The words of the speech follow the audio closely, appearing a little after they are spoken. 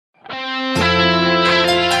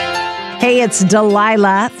Hey, it's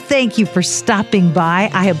Delilah. Thank you for stopping by.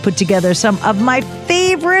 I have put together some of my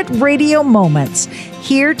favorite radio moments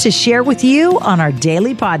here to share with you on our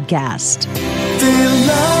daily podcast.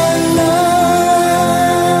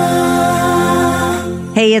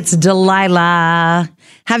 Hey, it's Delilah.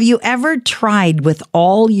 Have you ever tried with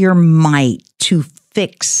all your might to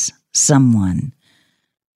fix someone?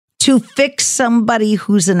 To fix somebody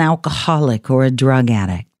who's an alcoholic or a drug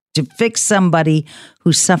addict? To fix somebody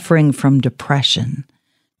who's suffering from depression,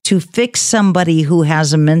 to fix somebody who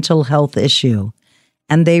has a mental health issue,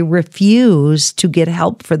 and they refuse to get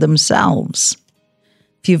help for themselves.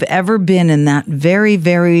 If you've ever been in that very,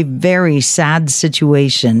 very, very sad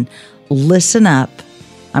situation, listen up.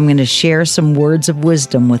 I'm going to share some words of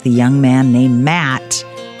wisdom with a young man named Matt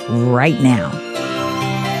right now.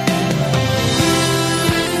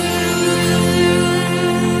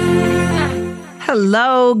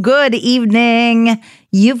 Hello, good evening.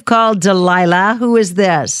 You've called Delilah. Who is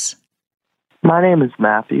this? My name is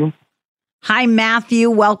Matthew. Hi, Matthew.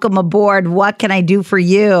 Welcome aboard. What can I do for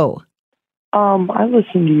you? I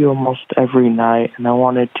listen to you almost every night, and I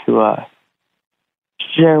wanted to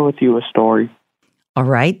share with you a story. All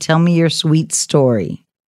right. Tell me your sweet story.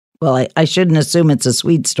 Well, I shouldn't assume it's a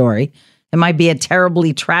sweet story. It might be a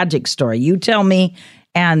terribly tragic story. You tell me,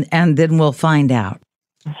 and then we'll find out.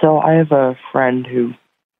 So I have a friend who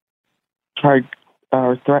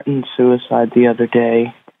threatened suicide the other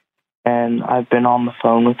day, and I've been on the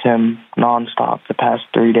phone with him nonstop the past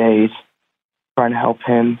 3 days, trying to help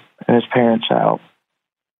him and his parents out.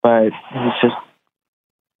 But he's just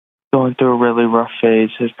going through a really rough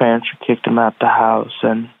phase. His parents kicked him out the house,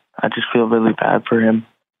 and I just feel really bad for him.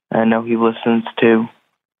 I know he listens too.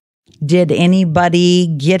 Did anybody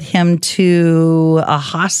get him to a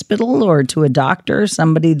hospital or to a doctor,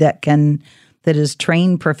 somebody that is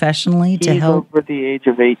trained professionally to help? He's over the age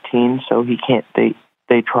of 18, so he can't.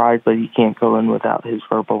 They tried, but he can't go in without his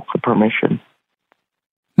verbal permission.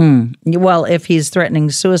 Well, if he's threatening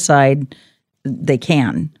suicide, they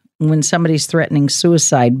can. When somebody's threatening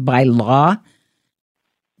suicide by law,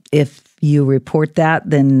 if you report that,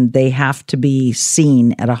 then they have to be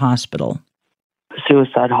seen at a hospital. The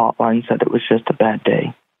suicide hotline said it was just a bad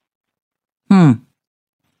day.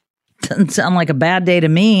 Doesn't sound like a bad day to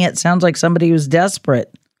me. It sounds like somebody who's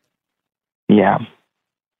desperate. Yeah.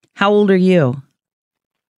 How old are you?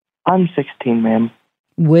 I'm 16, ma'am.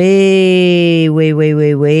 Way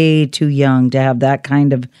too young to have that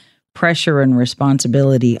kind of pressure and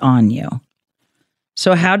responsibility on you.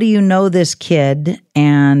 So how do you know this kid,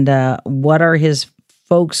 and what are his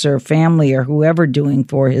folks or family or whoever doing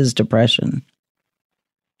for his depression?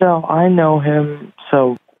 So I know him,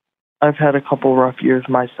 so I've had a couple rough years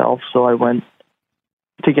myself, so I went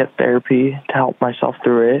to get therapy to help myself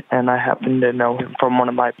through it, and I happened to know him from one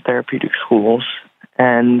of my therapeutic schools,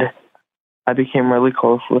 and I became really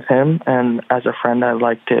close with him, and as a friend, I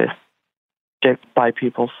like to stick by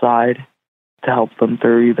people's side to help them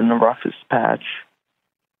through even the roughest patch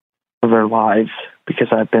of their lives, because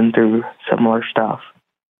I've been through similar stuff.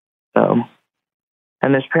 So,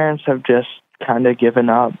 and his parents have just kind of given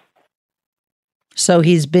up. So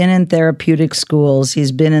he's been in therapeutic schools.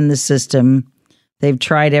 He's been in the system. They've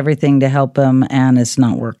tried everything to help him, and it's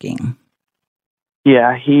not working.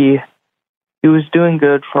 Yeah, he was doing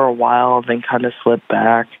good for a while, then kind of slipped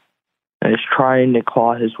back. And is trying to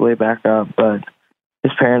claw his way back up, but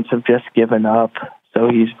his parents have just given up. So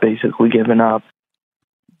he's basically given up.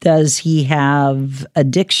 Does he have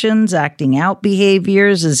addictions, acting out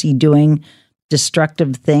behaviors? Is he doing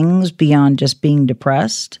destructive things beyond just being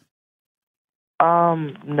depressed?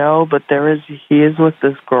 No, but he is with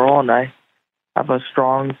this girl, and I have a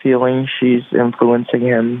strong feeling she's influencing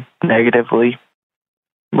him negatively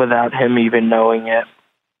without him even knowing it,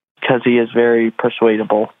 because he is very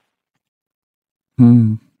persuadable.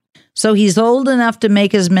 So he's old enough to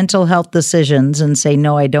make his mental health decisions and say,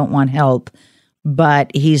 no, I don't want help.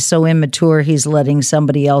 But he's so immature, he's letting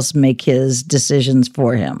somebody else make his decisions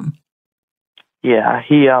for him. Yeah,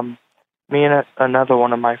 me and another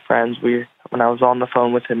one of my friends, when I was on the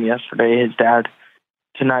phone with him yesterday, his dad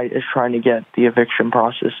tonight is trying to get the eviction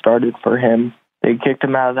process started for him. They kicked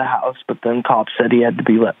him out of the house, but then cops said he had to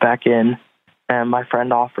be let back in. And my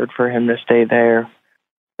friend offered for him to stay there,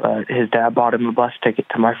 but his dad bought him a bus ticket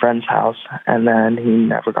to my friend's house, and then he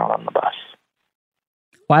never got on the bus.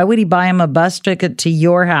 Why would he buy him a bus ticket to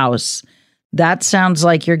your house? That sounds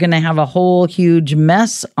like you're going to have a whole huge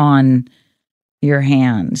mess on your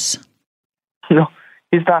hands. No,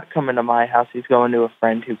 he's not coming to my house. He's going to a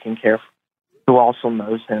friend who can care, who also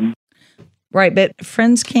knows him. Right, but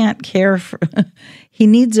friends can't care for... He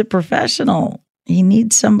needs a professional. he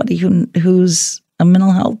needs somebody who's a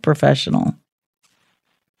mental health professional.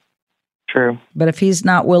 True. But if he's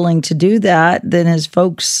not willing to do that, then his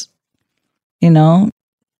folks, you know.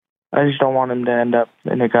 I just don't want him to end up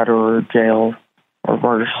in a gutter or jail or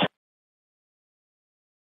worse.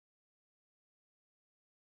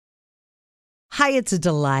 Hi, it's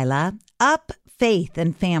Delilah. Up Faith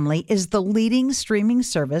and Family is the leading streaming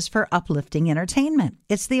service for uplifting entertainment.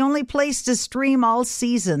 It's the only place to stream all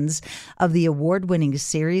seasons of the award-winning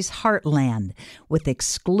series Heartland with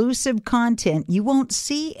exclusive content you won't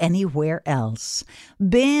see anywhere else.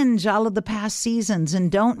 Binge all of the past seasons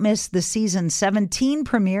and don't miss the season 17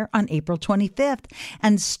 premiere on April 25th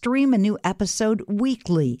and stream a new episode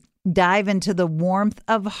weekly. Dive into the warmth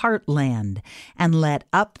of Heartland and let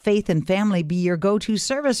Up Faith and Family be your go-to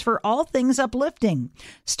service for all things uplifting.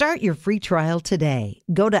 Start your free trial today.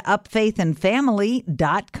 Go to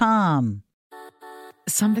upfaithandfamily.com.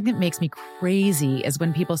 Something that makes me crazy is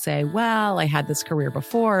when people say, well, I had this career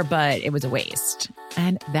before, but it was a waste.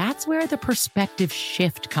 And that's where the perspective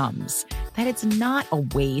shift comes, that it's not a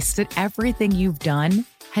waste, that everything you've done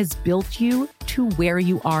has built you to where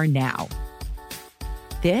you are now.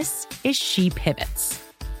 This is She Pivots,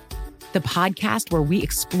 the podcast where we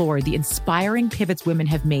explore the inspiring pivots women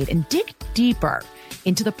have made and dig deeper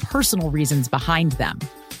into the personal reasons behind them.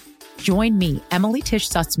 Join me, Emily Tish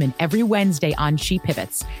Sussman, every Wednesday on She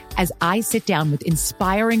Pivots as I sit down with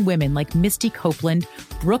inspiring women like Misty Copeland,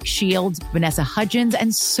 Brooke Shields, Vanessa Hudgens,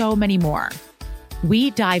 and so many more.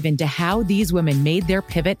 We dive into how these women made their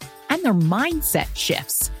pivot and their mindset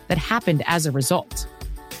shifts that happened as a result.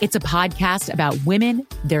 It's a podcast about women,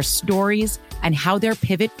 their stories, and how their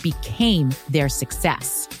pivot became their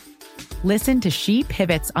success. Listen to She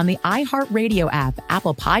Pivots on the iHeartRadio app,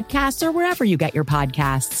 Apple Podcasts, or wherever you get your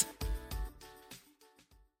podcasts.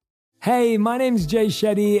 Hey, my name's Jay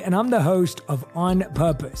Shetty, and I'm the host of On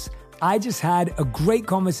Purpose. I just had a great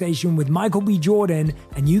conversation with Michael B. Jordan,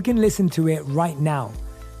 and you can listen to it right now.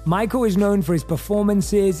 Michael is known for his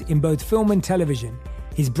performances in both film and television.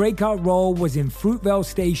 His breakout role was in Fruitvale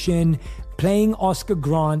Station, playing Oscar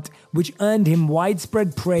Grant, which earned him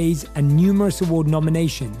widespread praise and numerous award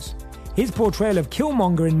nominations. His portrayal of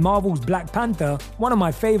Killmonger in Marvel's Black Panther, one of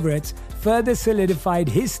my favorites, further solidified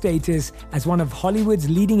his status as one of Hollywood's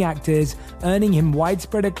leading actors, earning him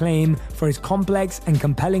widespread acclaim for his complex and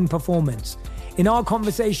compelling performance. In our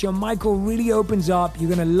conversation, Michael really opens up.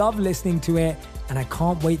 You're going to love listening to it, and I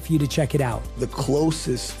can't wait for you to check it out. The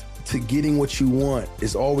closest to getting what you want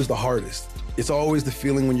is always the hardest. It's always the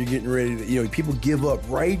feeling when you're getting ready to, people give up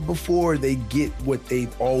right before they get what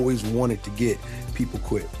they've always wanted to get. People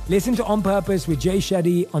quit. Listen to On Purpose with Jay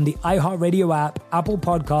Shetty on the iHeartRadio app, Apple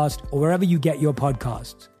Podcast, or wherever you get your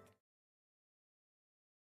podcasts.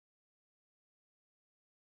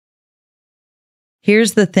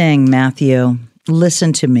 Here's the thing, Matthew.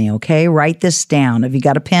 Listen to me, okay? Write this down. Have you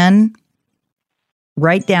got a pen?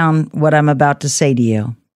 Write down what I'm about to say to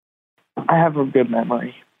you. I have a good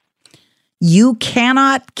memory. You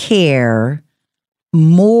cannot care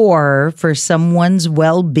more for someone's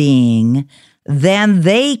well-being than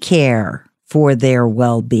they care for their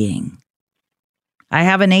well-being. I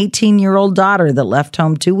have an 18-year-old daughter that left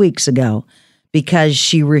home 2 weeks ago because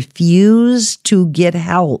she refused to get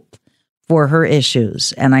help for her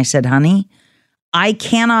issues. And I said, honey, I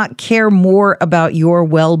cannot care more about your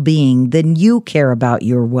well-being than you care about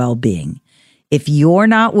your well-being. If you're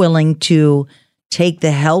not willing to take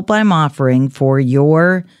the help I'm offering for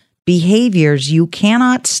your behaviors, you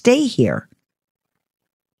cannot stay here.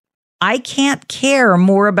 I can't care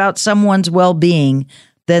more about someone's well-being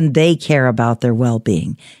than they care about their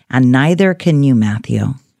well-being. And neither can you,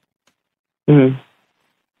 Matthew. Mm-hmm.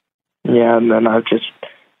 Yeah, and then I've just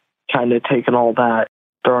kind of taken all that,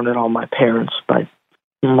 thrown it on my parents by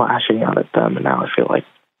lashing out at them, and now I feel like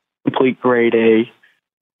complete grade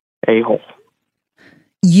A-hole.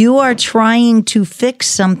 You are trying to fix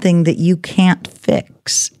something that you can't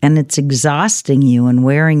fix, and it's exhausting you and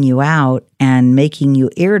wearing you out and making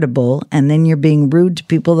you irritable, and then you're being rude to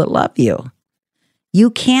people that love you.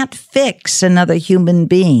 You can't fix another human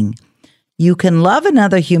being. You can love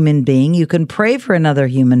another human being. You can pray for another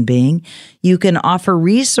human being. You can offer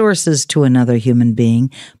resources to another human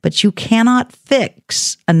being, but you cannot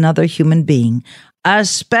fix another human being,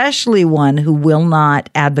 especially one who will not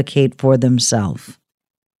advocate for themselves.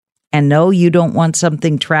 And no, you don't want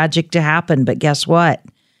something tragic to happen, but guess what?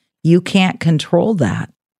 You can't control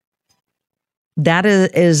that. That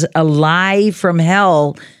is a lie from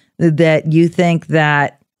hell that you think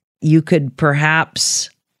that you could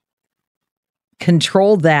perhaps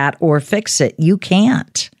control that or fix it. You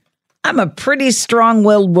can't. I'm a pretty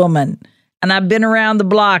strong-willed woman, And I've been around the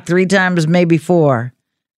block 3 times, maybe 4.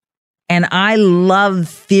 And I love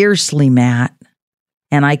fiercely, Matt.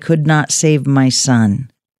 And I could not save my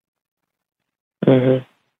son. Mm-hmm.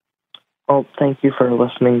 Well, thank you for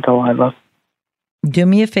listening, Delilah. Do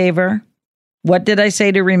me a favor. What did I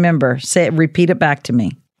say to remember? Repeat it back to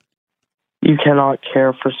me. You cannot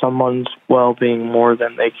care for someone's well-being more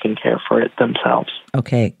than they can care for it themselves.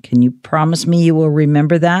 Okay. Can you promise me you will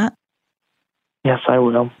remember that? Yes, I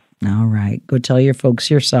will. All right. Go tell your folks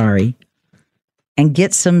you're sorry. And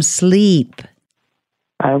get some sleep.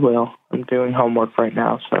 I will. I'm doing homework right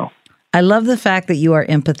now, so. I love the fact that you are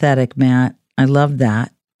empathetic, Matt. I love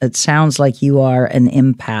that. It sounds like you are an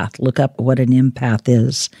empath. Look up what an empath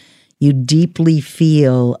is. You deeply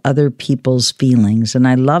feel other people's feelings. And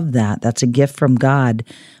I love that. That's a gift from God.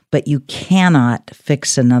 But you cannot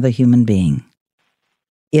fix another human being.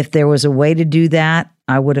 If there was a way to do that,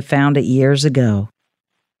 I would have found it years ago.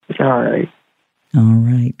 All right. All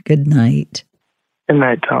right. Good night. Good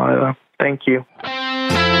night, Tyler. Thank you.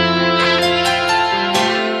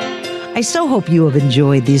 I so hope you have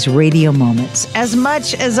enjoyed these radio moments as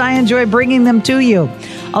much as I enjoy bringing them to you.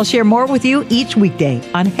 I'll share more with you each weekday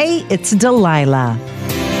on Hey, It's Delilah.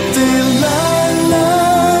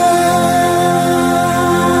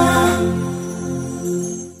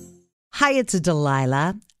 Hi, it's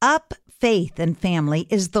Delilah. Up Faith and Family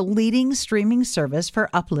is the leading streaming service for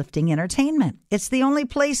uplifting entertainment. It's the only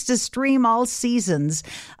place to stream all seasons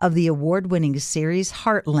of the award-winning series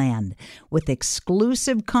Heartland with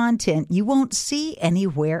exclusive content you won't see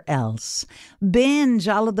anywhere else. Binge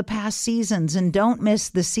all of the past seasons and don't miss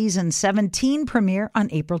the season 17 premiere on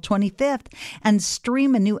April 25th and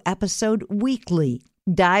stream a new episode weekly.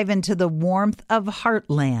 Dive into the warmth of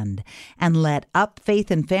Heartland and let Up Faith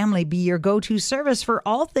and Family be your go-to service for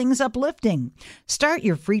all things uplifting. Start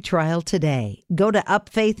your free trial today. Go to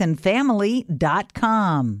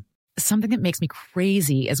upfaithandfamily.com. Something that makes me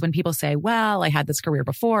crazy is when people say, well, I had this career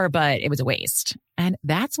before, but it was a waste. And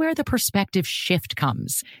that's where the perspective shift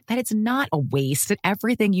comes, that it's not a waste, that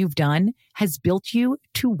everything you've done has built you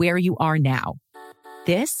to where you are now.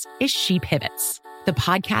 This is She Pivots, the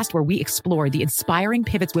podcast where we explore the inspiring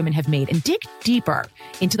pivots women have made and dig deeper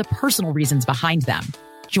into the personal reasons behind them.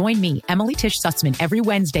 Join me, Emily Tish Sussman, every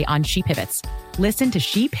Wednesday on She Pivots. Listen to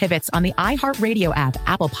She Pivots on the iHeartRadio app,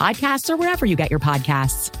 Apple Podcasts, or wherever you get your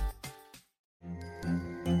podcasts.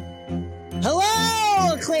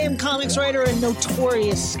 Hello, acclaimed comics writer and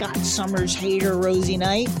notorious Scott Summers hater, Rosie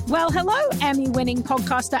Knight. Well, hello, Emmy-winning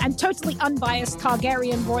podcaster and totally unbiased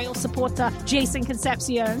Targaryen royal supporter, Jason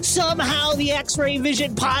Concepcion. Somehow the X-Ray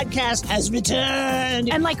Vision podcast has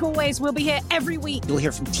returned. And like always, we'll be here every week. You'll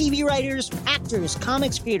hear from TV writers, actors,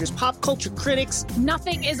 comics creators, pop culture critics.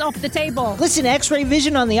 Nothing is off the table. Listen to X-Ray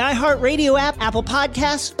Vision on the iHeartRadio app, Apple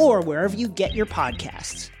Podcasts, or wherever you get your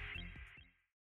podcasts.